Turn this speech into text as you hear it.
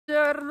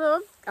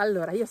Buongiorno,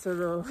 allora io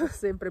sono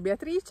sempre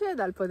Beatrice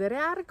dal Podere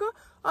Argo.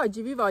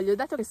 Oggi vi voglio,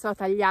 dato che sto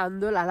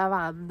tagliando la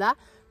lavanda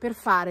per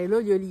fare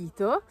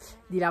l'oleolito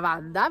di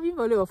lavanda, vi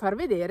volevo far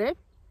vedere,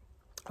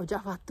 ho già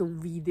fatto un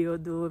video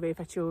dove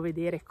facevo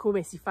vedere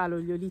come si fa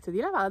l'oleolito di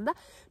lavanda,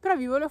 però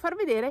vi volevo far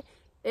vedere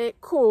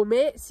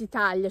come si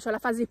taglia, cioè la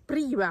fase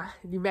prima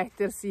di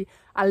mettersi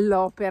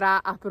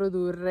all'opera a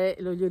produrre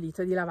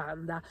l'oleolito di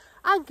lavanda,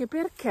 anche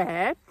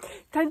perché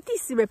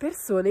tantissime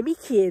persone mi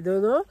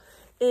chiedono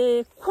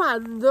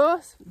quando,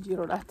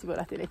 giro un attimo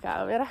la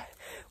telecamera,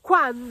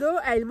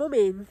 quando è il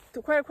momento,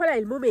 qual è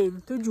il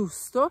momento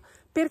giusto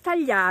per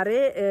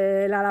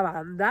tagliare la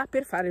lavanda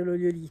per fare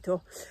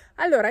l'oleolito.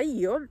 Allora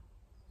io,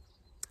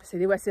 se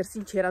devo essere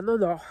sincera,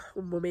 non ho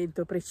un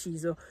momento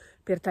preciso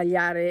per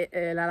tagliare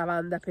la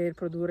lavanda per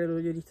produrre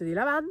l'oleolito di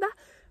lavanda.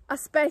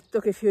 Aspetto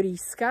che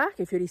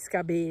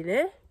fiorisca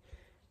bene,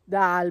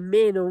 da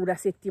almeno una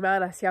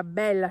settimana sia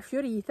bella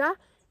fiorita,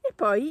 e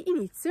poi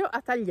inizio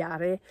a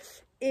tagliare.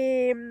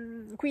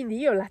 E quindi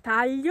io la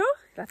taglio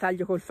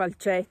col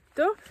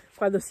falcetto.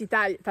 Quando si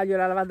taglio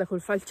la lavanda col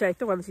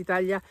falcetto, quando si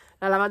taglia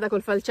la lavanda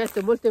col falcetto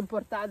è molto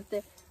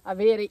importante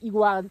avere i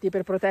guanti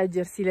per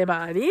proteggersi le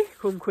mani.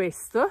 Con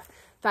questo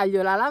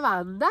taglio la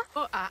lavanda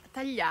a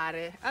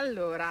tagliare.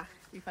 Allora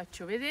vi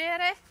faccio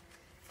vedere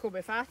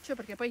come faccio,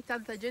 perché poi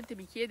tanta gente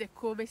mi chiede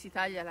come si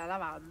taglia la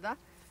lavanda.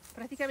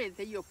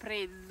 Praticamente io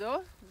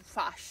prendo un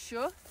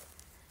fascio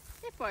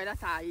e poi la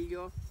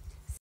taglio.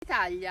 Si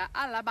taglia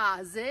alla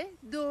base,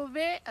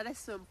 dove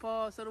adesso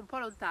sono un po'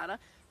 lontana,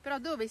 però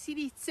dove si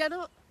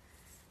iniziano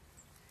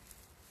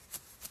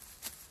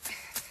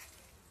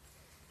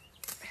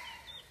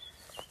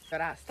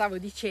stavo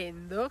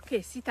dicendo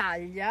che si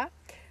taglia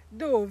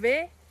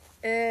dove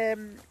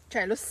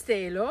cioè lo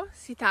stelo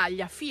si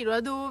taglia fino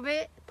a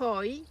dove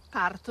poi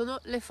partono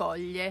le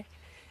foglie,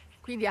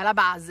 quindi alla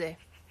base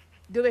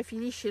dove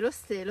finisce lo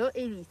stelo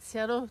e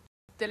iniziano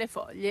tutte le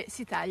foglie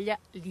si taglia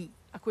lì.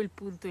 A quel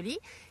punto lì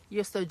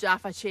io sto già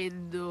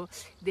facendo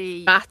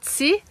dei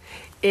mazzi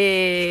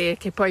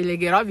che poi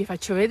legherò, vi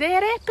faccio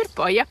vedere, per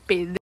poi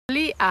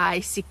appenderli a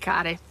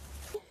essiccare.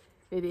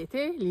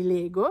 Vedete, li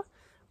lego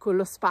con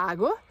lo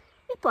spago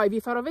e poi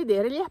vi farò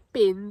vedere, li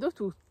appendo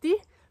tutti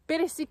per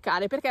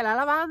essiccare, perché la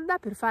lavanda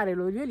per fare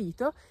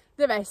l'oleolito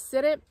deve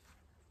essere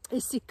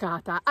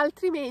essiccata,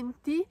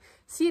 altrimenti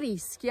si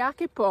rischia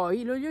che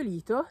poi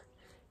l'oleolito,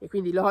 e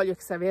quindi l'olio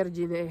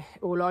extravergine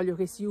o l'olio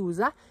che si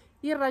usa,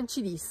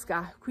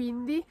 irrancidisca.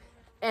 Quindi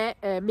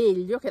è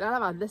meglio che la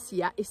lavanda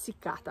sia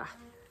essiccata.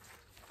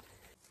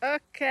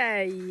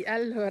 Ok,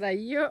 allora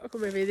io,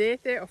 come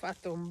vedete, ho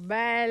fatto un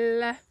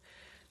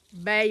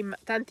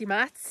tanti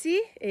mazzi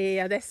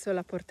e adesso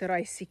la porterò a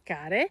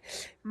essiccare,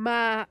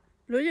 ma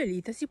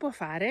l'oleolito si può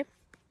fare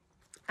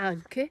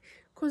anche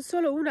con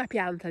solo una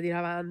pianta di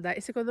lavanda,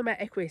 e secondo me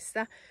è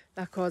questa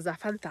la cosa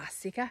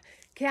fantastica,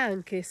 che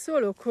anche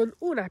solo con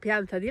una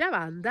pianta di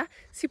lavanda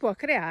si può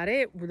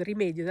creare un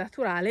rimedio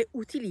naturale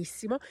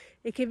utilissimo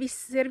e che vi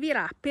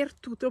servirà per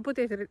tutto,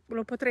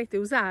 lo potrete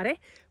usare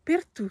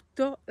per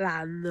tutto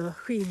l'anno.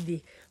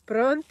 Quindi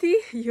pronti?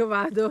 Io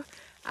vado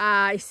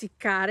a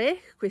essiccare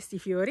questi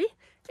fiori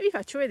e vi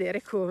faccio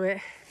vedere come.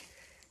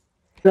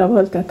 Una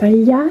volta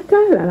tagliata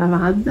la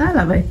lavanda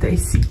la metto a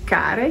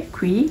essiccare.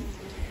 Qui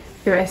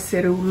deve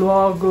essere un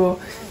luogo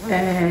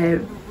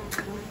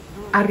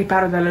al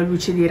riparo dalla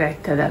luce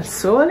diretta dal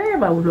sole,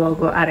 ma un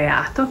luogo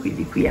areato,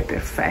 quindi qui è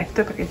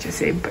perfetto perché c'è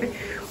sempre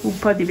un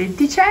po' di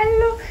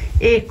venticello,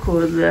 e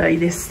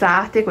in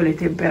estate con le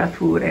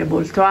temperature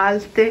molto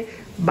alte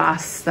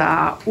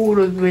basta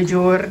 1 o 2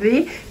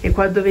 giorni, e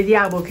quando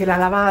vediamo che la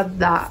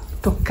lavanda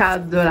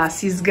toccandola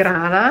si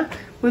sgrana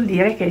vuol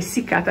dire che è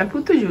essiccata al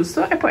punto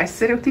giusto e può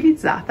essere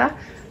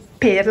utilizzata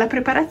per la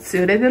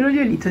preparazione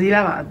dell'oleolito di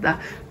lavanda.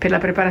 Per la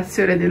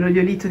preparazione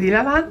dell'oleolito di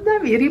lavanda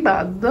vi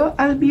rimando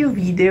al mio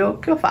video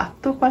che ho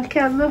fatto qualche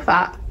anno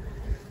fa.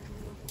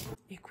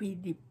 E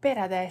quindi per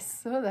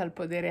adesso dal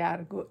Podere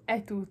Argo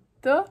è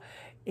tutto,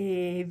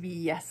 e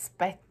vi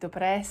aspetto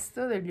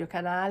presto nel mio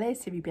canale.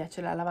 Se vi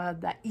piace la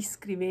lavanda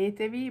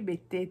iscrivetevi,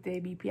 mettete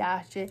mi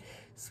piace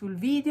sul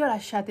video,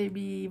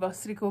 lasciatemi i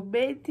vostri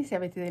commenti se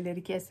avete delle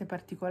richieste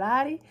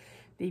particolari,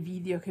 dei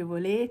video che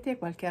volete,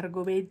 qualche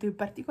argomento in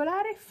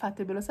particolare,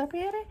 fatemelo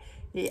sapere,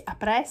 e a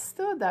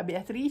presto da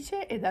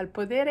Beatrice e dal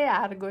Podere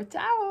Argo.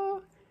 Ciao!